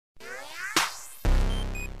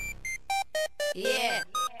Yeah,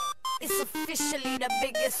 it's officially the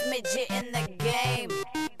biggest midget in the game.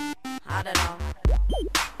 I don't know.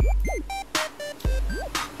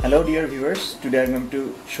 Hello dear viewers, today I'm going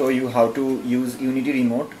to show you how to use Unity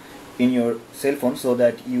remote in your cell phone so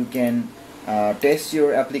that you can test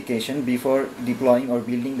your application before deploying or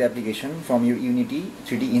building the application from your Unity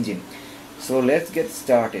 3D engine. So let's get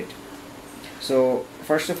started. So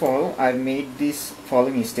first of all, I've made these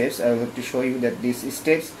following steps. I would like to show you that these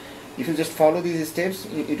steps, if you just follow these steps,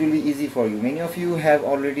 it will be easy for you. Many of you have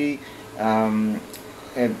already uh,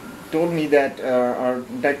 told me that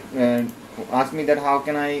asked me that how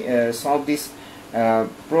can I solve this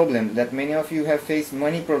problem, that many of you have faced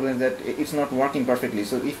many problems that it's not working perfectly.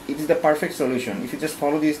 So if it is the perfect solution, if you just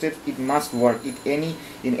follow these steps, it must work in any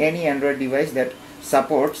Android device that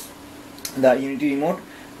supports the Unity remote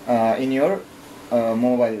in your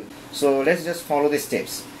mobile. So let's just follow the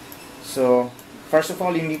steps. So first of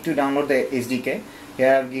all, you need to download the SDK. Here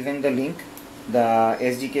I have given the link. The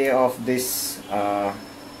SDK of this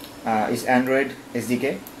is Android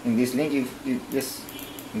SDK. In this link, you just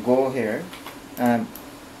go here and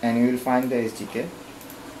you will find the SDK.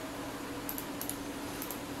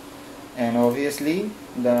 And obviously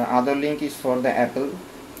the other link is for the Apple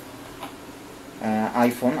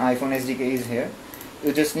iPhone SDK is here.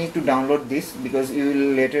 You just need to download this because you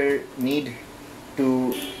will later need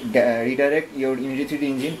to redirect your Unity 3D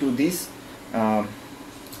engine to this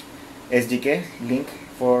SDK link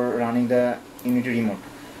for running the Unity remote.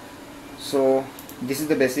 So this is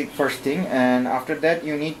the basic first thing, and after that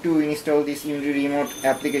you need to install this Unity remote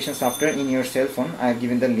application software in your cell phone. I have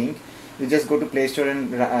given the link. You just go to Play Store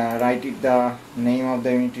and write it the name of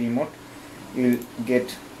the Unity remote. You will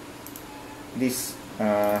get this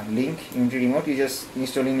link, Unity remote. You just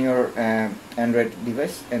install in your Android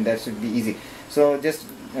device, and that should be easy. So just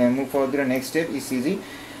move forward to the next step. It's easy.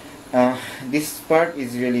 This part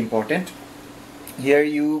is really important. Here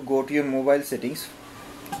you go to your mobile settings.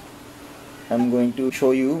 I'm going to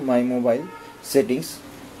show you my mobile settings.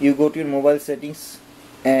 You go to your mobile settings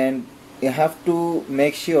and you have to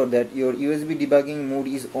make sure that your USB debugging mode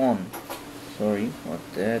is on. Sorry, what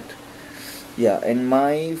that? Yeah, in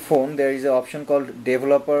my phone there is an option called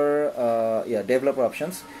developer developer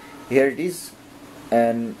options. Here it is,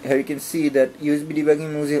 and here you can see that USB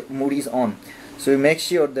debugging mode is on. So you make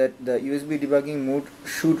sure that the USB debugging mode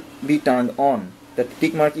should be turned on. The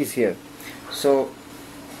tick mark is here. So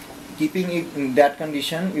keeping it in that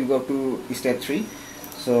condition, you go to step 3.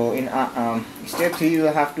 So in step 3 you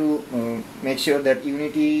have to make sure that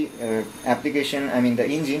Unity application, I mean the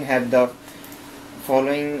engine, have the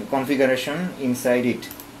following configuration inside it.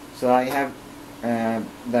 So I have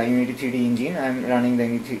the Unity 3D engine. I'm running the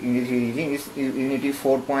Unity 3D engine. It's Unity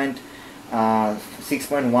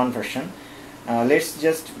 4.6.1 version. Let's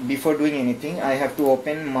just, before doing anything, I have to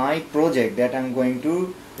open my project that I'm going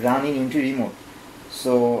to run in Unity remote.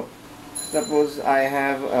 So suppose I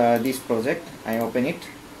have this project. I open it.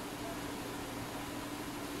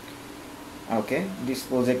 Okay, this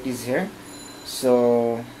project is here.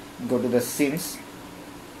 So go to the scenes.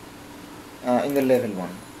 In the level 1,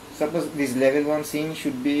 suppose this level 1 scene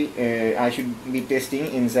should be I should be testing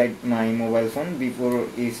inside my mobile phone before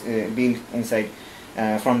it's built inside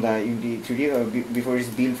from the Unity 3D, or before it's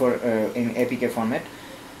built for in APK format.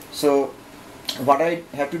 So what I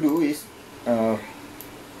have to do is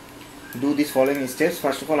do these following steps.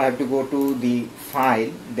 First of all, I have to go to the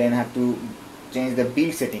file, then I have to change the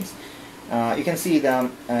build settings. You can see the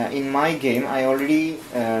in my game I already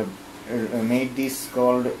made this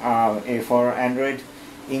called for Android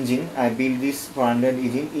engine. I built this for Android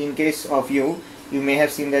engine. In case of you may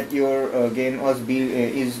have seen that your game was built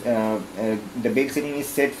the build setting is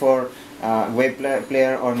set for web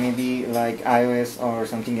player or maybe like iOS or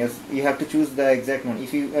something else. You have to choose the exact one.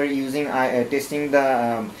 If you are using testing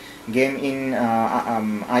the game in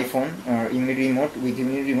iPhone or Unity remote, with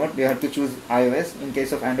Unity remote you have to choose iOS. In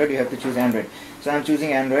case of Android you have to choose Android. So I'm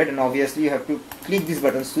choosing Android, and obviously you have to click this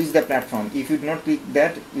button, switch the platform. If you do not click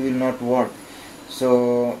that, you will not work.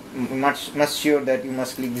 So must sure that you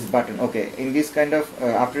must click this button. Okay, in this kind of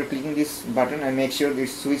after clicking this button, I make sure you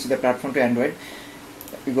switch the platform to Android.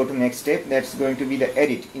 We go to next step. That's going to be the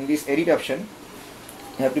edit. In this edit option,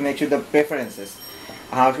 you have to make sure the preferences.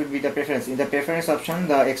 How should be the preference? In the preference option,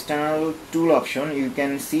 the external tool option, you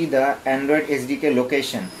can see the Android SDK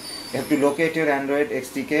location. You have to locate your Android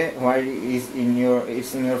SDK where it's in your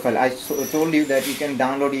file. I told you that you can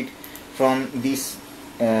download it from this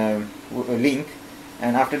link,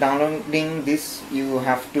 and after downloading this, you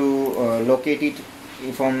have to locate it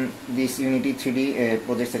from this Unity 3D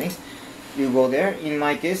project settings. you go there. In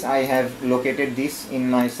my case, I have located this in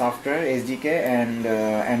my software SDK and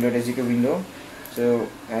Android SDK window. So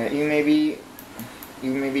you may be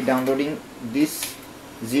downloading this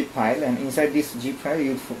zip file, and inside this zip file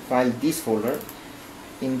you file this folder.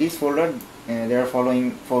 In this folder there are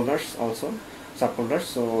following folders also, subfolders.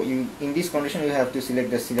 So in this condition you have to select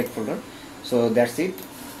the select folder. So that's it.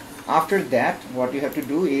 After that, what you have to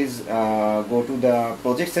do is go to the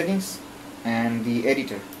project settings and the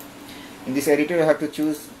editor. In this editor you have to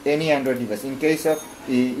choose any Android device. In case of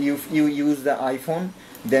if you use the iPhone,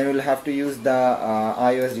 then you will have to use the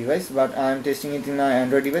iOS device, but I am testing it in my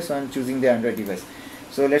Android device, so I am choosing the Android device.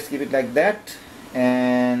 So let's keep it like that,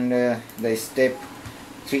 and the step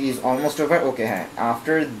 3 is almost over. Okay,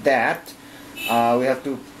 after that we have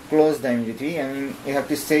to close the Unity 3D, and you have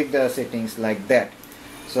to save the settings like that.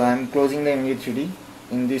 So I am closing the Unity 3D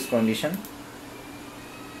in this condition.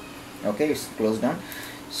 Okay, it's closed down.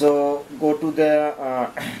 So go to the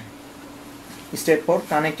step 4,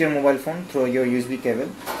 connect your mobile phone through your USB cable.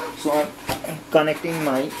 So I'm connecting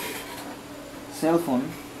my cell phone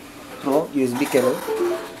through USB cable.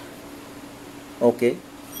 Okay,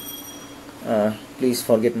 please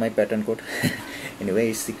forget my pattern code.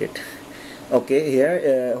 Anyway, it's secret. Okay,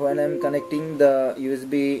 here when I'm connecting the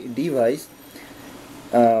USB device,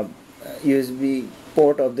 USB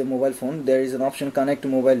port of the mobile phone, there is an option connect to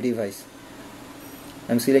mobile device.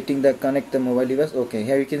 I'm selecting the connect the mobile device. Okay,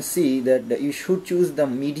 here you can see that you should choose the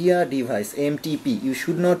media device, MTP. You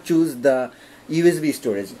should not choose the USB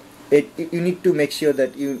storage. You need to make sure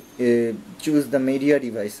that you choose the media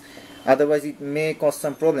device, otherwise it may cause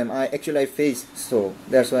some problem. I faced, so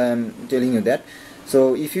that's why I'm telling you that.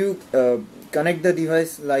 So if you connect the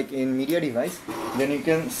device like in media device, then you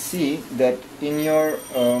can see that in your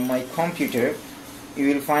my computer you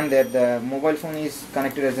will find that the mobile phone is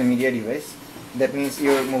connected as a media device. That means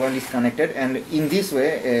your mobile is connected, and in this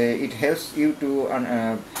way it helps you to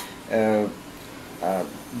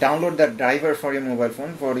download the driver for your mobile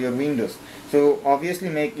phone for your Windows. So obviously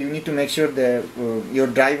you need to make sure that your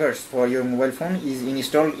drivers for your mobile phone is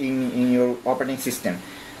installed in your operating system.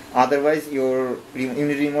 Otherwise your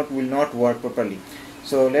Unity remote will not work properly.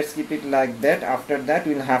 So let's keep it like that. After that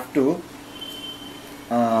we'll have to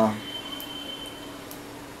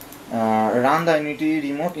run the Unity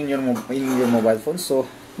remote in your mobile phone. So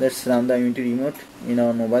let's run the Unity remote in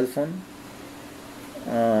our mobile phone.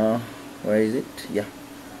 Where is it? Yeah,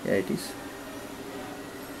 it is.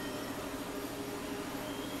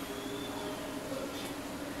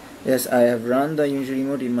 Yes, I have run the Unity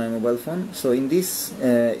remote in my mobile phone. So in this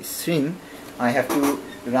screen I have to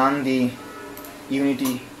run the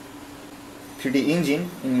Unity 3D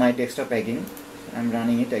engine in my desktop again. I'm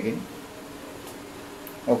running it again.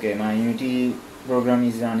 Okay, my Unity program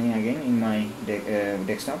is running again in my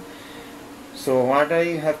desktop. So what I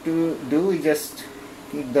have to do is just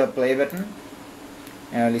click the play button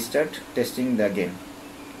and I'll start testing the game.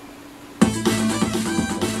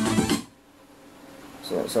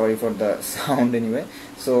 So sorry for the sound anyway.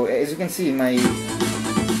 So as you can see my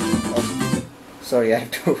sorry, I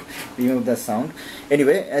have to remove the sound.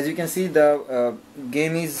 Anyway, as you can see the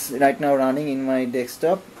game is right now running in my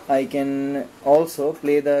desktop. I can also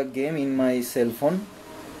play the game in my cell phone.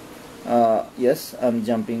 Yes, I'm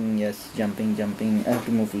jumping. Yes, jumping. I have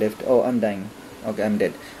to move left. Oh, I'm dying. Okay, I'm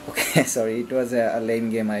dead. Okay, sorry, it was a lame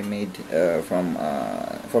game I made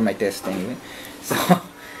for my test anyway. So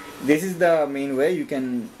this is the main way you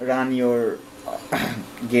can run your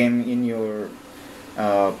game in your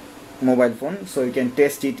mobile phone, so you can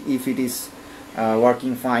test it if it is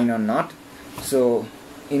working fine or not. So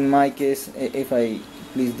in my case, if I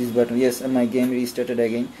please this button, yes, my game restarted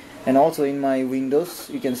again. And also in my Windows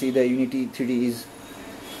you can see the Unity 3D is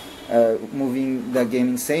moving the game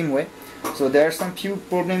in same way. So there are some few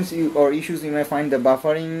problems or issues you may find. The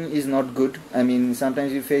buffering is not good. I mean,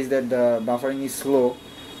 sometimes you face that the buffering is slow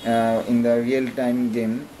in the real-time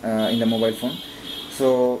game in the mobile phone.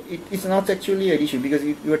 So it's not actually an issue because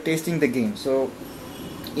you are testing the game. So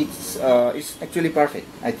it's actually perfect.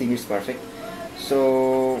 I think it's perfect.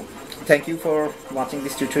 So thank you for watching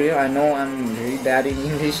this tutorial. I know I'm very bad in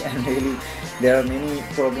English and really there are many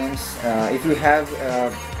problems. If you have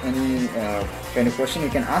any kind of question, you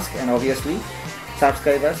can ask, and obviously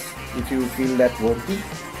subscribe us if you feel that worthy,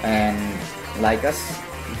 and like us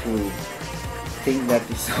if you think that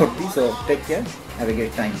it's worthy. So take care, have a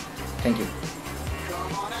great time. Thank you.